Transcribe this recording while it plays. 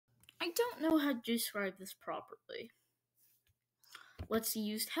I don't know how to describe this properly. Let's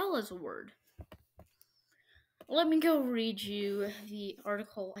use hell as a word. Let me go read you the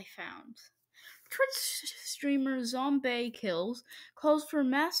article I found. Twitch streamer Zombie Kills calls for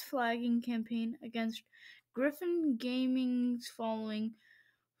mass flagging campaign against Griffin Gaming's following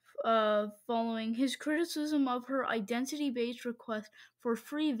his criticism of her identity-based request for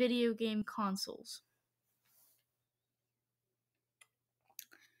free video game consoles.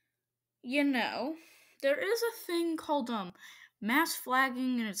 You know, there is a thing called mass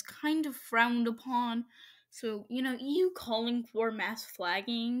flagging, and it's kind of frowned upon. So, you calling for mass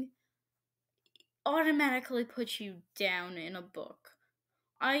flagging automatically puts you down in a book.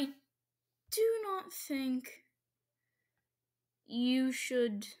 I do not think you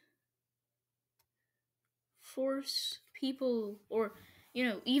should force people or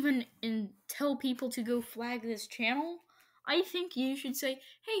even tell people to go flag this channel. I think you should say,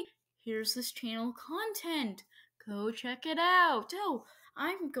 hey, here's this channel content, go check it out. Oh,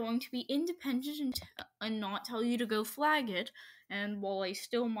 I'm going to be independent and not tell you to go flag it, and while I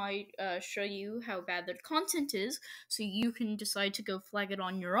still might show you how bad the content is so you can decide to go flag it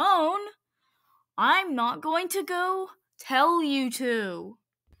on your own, I'm not going to go tell you to.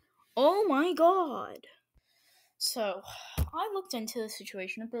 Oh my god. So, I looked into the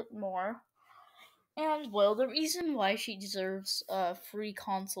situation a bit more, and well, the reason why she deserves free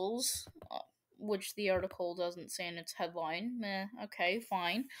consoles, which the article doesn't say in its headline, okay,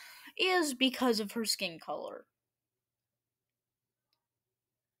 fine, is because of her skin color.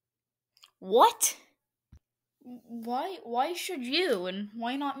 What? Why should you, and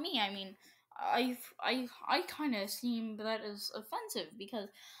why not me? I mean, I kind of seem that as offensive because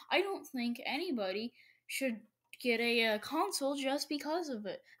I don't think anybody should get a console just because of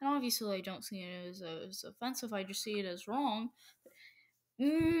it. And obviously, I don't see it as offensive. I just see it as wrong.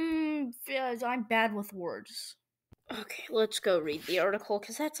 Yeah, I'm bad with words. Okay, let's go read the article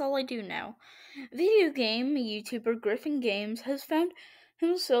because that's all I do now. Video game YouTuber Griffin Games has found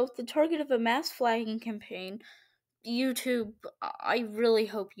himself the target of a mass flagging campaign. YouTube, I really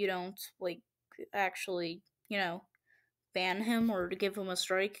hope you don't actually, ban him or to give him a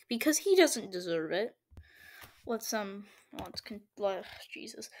strike because he doesn't deserve it.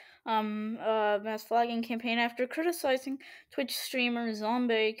 Jesus. Mass flagging campaign after criticizing Twitch streamer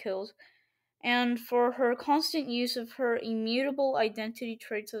Zombie Kills and for her constant use of her immutable identity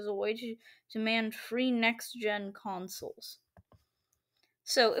traits as a way to demand free next-gen consoles.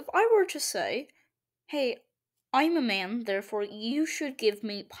 So, if I were to say, hey, I'm a man, therefore you should give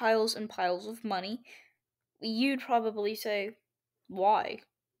me piles and piles of money, you'd probably say, why?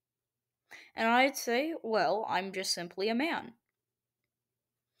 And I'd say, well, I'm just simply a man.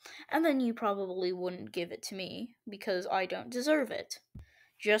 And then you probably wouldn't give it to me because I don't deserve it.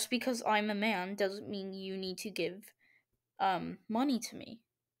 Just because I'm a man doesn't mean you need to give money to me.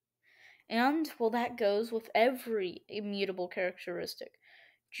 And, well, that goes with every immutable characteristic.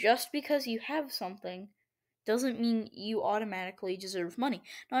 Just because you have something doesn't mean you automatically deserve money.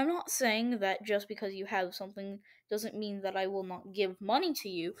 Now, I'm not saying that just because you have something doesn't mean that I will not give money to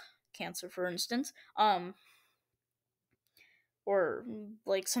you, cancer for instance, or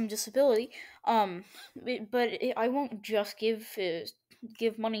like some disability, I won't just give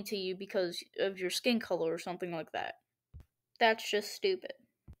money to you because of your skin color or something like that. That's just stupid.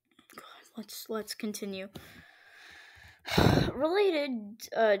 Let's continue. Related,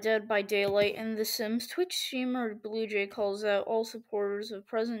 Dead by Daylight and The Sims, Twitch streamer Blue Jay calls out all supporters of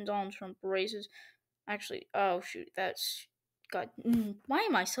President Donald Trump racist. Actually, oh shoot, that's God. Why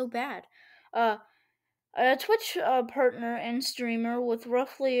am I so bad? A Twitch partner and streamer with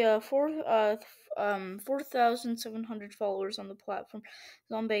roughly 4,700 followers on the platform,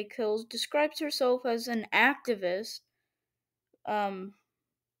 Zombie Kills, describes herself as an activist,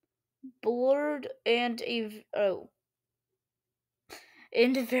 blurred and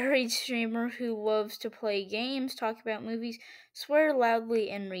a varied streamer who loves to play games, talk about movies, swear loudly,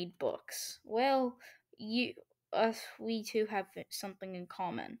 and read books. Well, we too have something in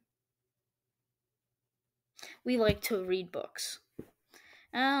common. We like to read books.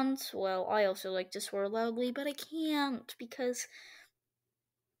 And, well, I also like to swear loudly, but I can't because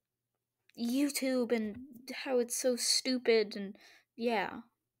YouTube and how it's so stupid and, yeah.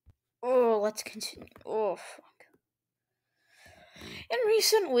 Oh, let's continue. Oh, fuck. In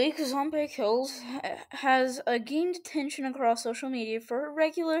recent weeks, Zombie Kills has gained attention across social media for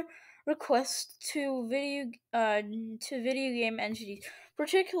regular requests to video game entities,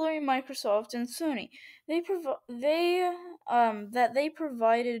 particularly Microsoft and Sony. They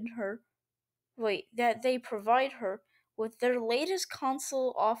provide her with their latest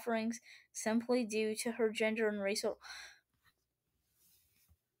console offerings simply due to her gender and racial.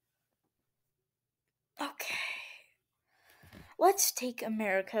 Okay. Let's take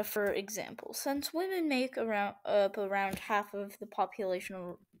America for example. Since women make around half of the population,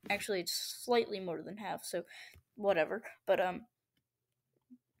 or actually it's slightly more than half, so whatever. But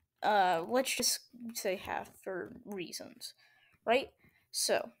let's just say half for reasons, right?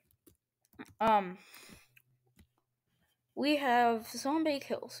 So, um, we have Zombie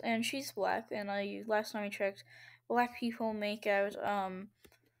Kills, and she's black. And I last time I checked, black people make out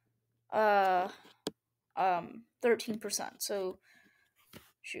uh 13%. So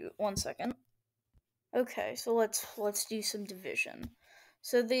shoot, 1 second. Okay, so let's do some division.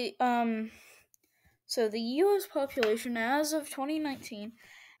 So the U.S. population as of 2019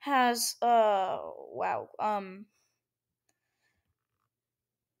 has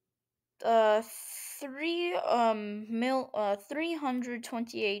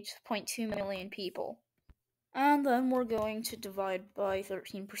million people, and then we're going to divide by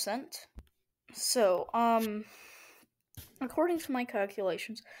 13%. So according to my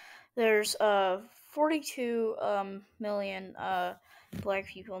calculations, there's 42 million black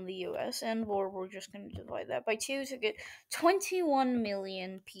people in the U.S., and we're just going to divide that by 2 to get 21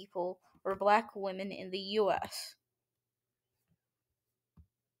 million people or black women in the U.S.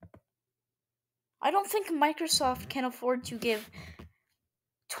 I don't think Microsoft can afford to give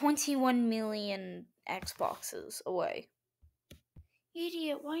 21 million Xboxes away.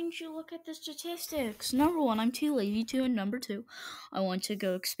 Idiot, why didn't you look at the statistics? Number one, I'm too lazy to, and number two, I want to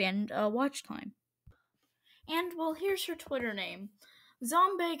go expand watch time. And, well, here's her Twitter name.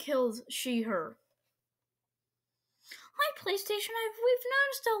 Zombie kills she, her. Hi, PlayStation. We've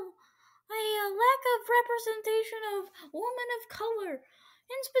noticed a lack of representation of women of color,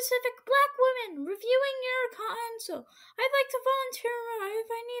 in specific black women, reviewing your console. I'd like to volunteer if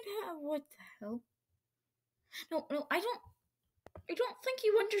I need help. What the hell? No, I don't think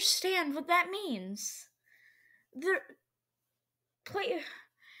you understand what that means.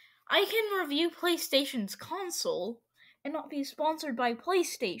 I can review PlayStation's console and not be sponsored by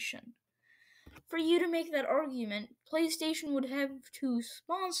PlayStation. For you to make that argument, PlayStation would have to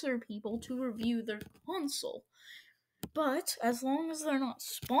sponsor people to review their console. But as long as they're not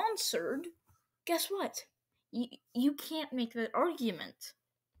sponsored, guess what? You can't make that argument.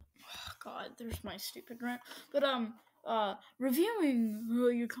 Oh, God, there's my stupid rant. But reviewing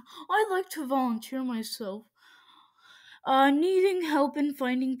your I'd like to volunteer myself. Needing help in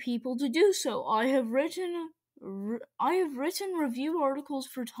finding people to do so. I have written review articles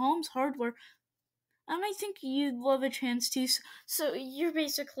for Tom's Hardware, and I think you'd love a chance to. So you're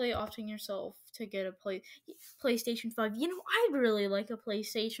basically opting yourself to get a PlayStation 5. You know, I'd really like a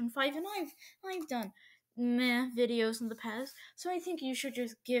PlayStation 5, and I've done videos in the past, so I think you should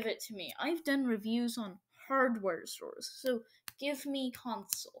just give it to me. I've done reviews on hardware stores, so give me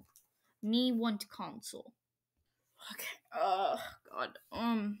console. Me want console. Okay. God.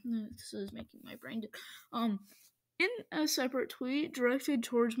 This is making my brain. In a separate tweet directed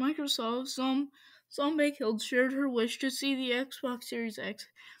towards Microsoft, Zombie Killed shared her wish to see the Xbox Series X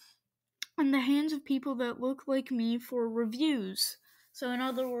in the hands of people that look like me for reviews. So, in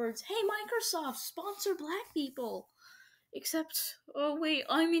other words, hey, Microsoft, sponsor black people. Except, oh wait,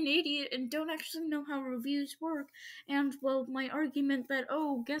 I'm an idiot and don't actually know how reviews work. And, well, my argument that,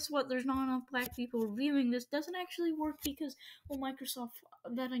 oh, guess what, there's not enough black people reviewing this doesn't actually work because, well, Microsoft,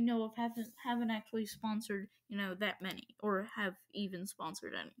 that I know of, haven't actually sponsored, that many, or have even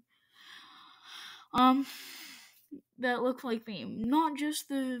sponsored any. That look like me. Not just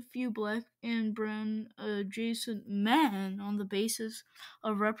the few black and brown adjacent men on the basis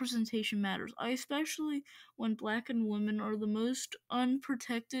of representation matters. I especially when black and women are the most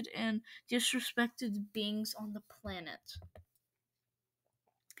unprotected and disrespected beings on the planet.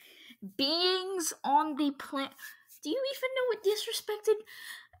 Beings on the planet. Do you even know what disrespected?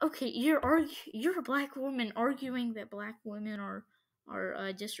 Okay, you're a black woman arguing that black women are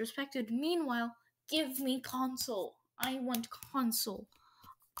disrespected. Meanwhile, give me console. I want console.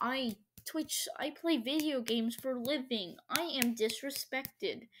 I play video games for a living. I am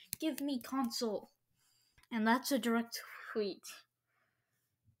disrespected. Give me console. And that's a direct tweet.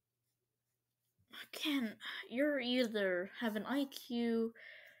 Again, you're either have an IQ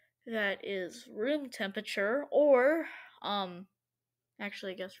that is room temperature or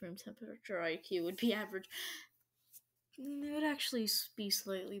actually I guess room temperature IQ would be average. It would actually be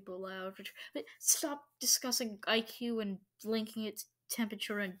slightly below average. But stop discussing IQ and linking it to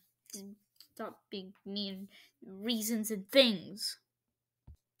temperature and stop being mean reasons and things.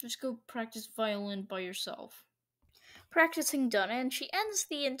 Just go practice violin by yourself. practicing done, and she ends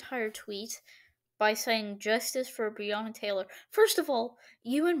the entire tweet by saying justice for Breonna Taylor. First of all,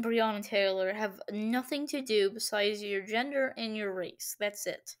 you and Breonna Taylor have nothing to do besides your gender and your race. That's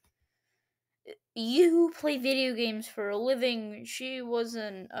it. You play video games for a living. She was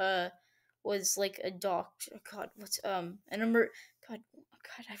like a doctor. God, what's God,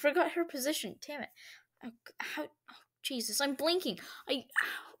 God, I forgot her position. Damn it. How? Oh, Jesus, I'm blinking.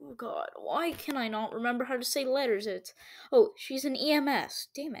 Oh God, why can I not remember how to say letters? She's an EMS.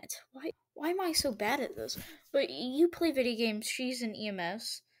 Damn it. Why am I so bad at this? But you play video games. She's an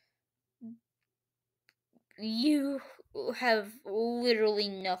EMS. You have literally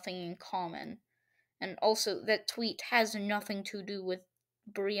nothing in common. And also, that tweet has nothing to do with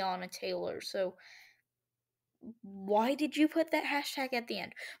Breonna Taylor, so why did you put that hashtag at the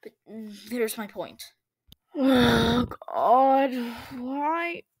end? But there's my point. Oh, God,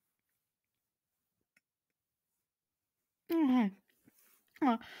 why?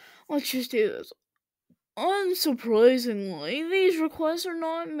 Let's just do this. Unsurprisingly, these requests are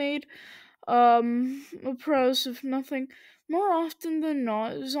not made proud of nothing. More often than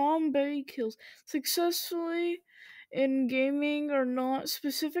not, zombie kills successfully in gaming are not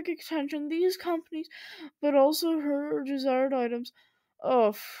specific attention these companies, but also her desired items.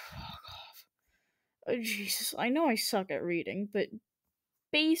 Oh, fuck off. Jesus, I know I suck at reading, but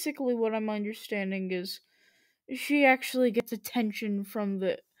basically what I'm understanding is she actually gets attention from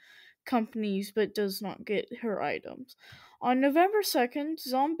the companies but does not get her items. On November 2nd,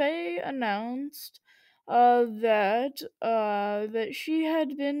 Zombie announced that she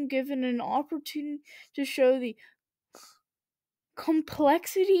had been given an opportunity to show the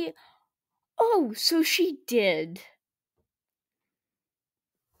complexity. Oh, so she did.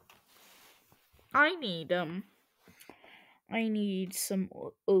 I need some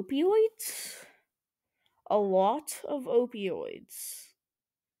opioids. A lot of opioids.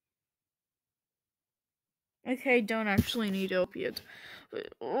 Okay, I don't actually need opiates.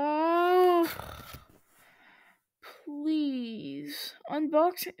 But, please.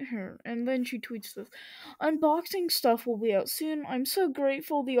 Unboxing her. And then she tweets this. Unboxing stuff will be out soon. I'm so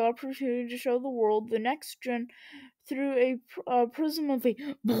grateful the opportunity to show the world the next gen through a prism of a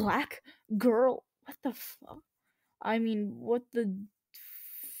black girl. What the fuck? I mean, what the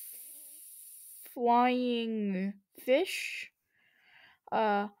flying fish?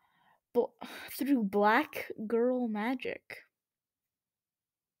 Through black girl magic.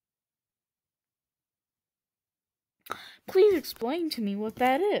 Please explain to me what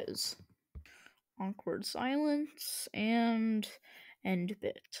that is. Awkward silence and end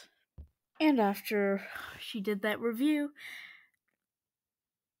bit. And after she did that review,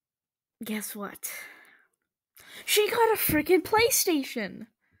 guess what? She got a freaking PlayStation!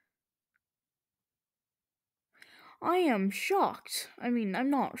 I am shocked. I mean,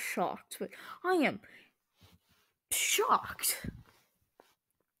 I'm not shocked, but I am shocked.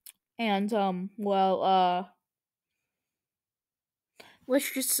 And,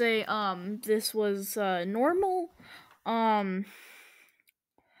 let's just say, this was, normal.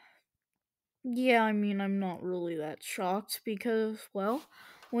 Yeah, I mean, I'm not really that shocked because, well,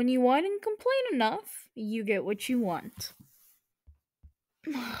 when you whine and complain enough, you get what you want.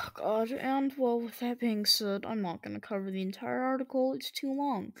 Oh, God, and, well, with that being said, I'm not gonna cover the entire article, it's too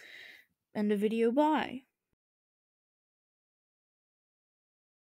long. End of video, bye.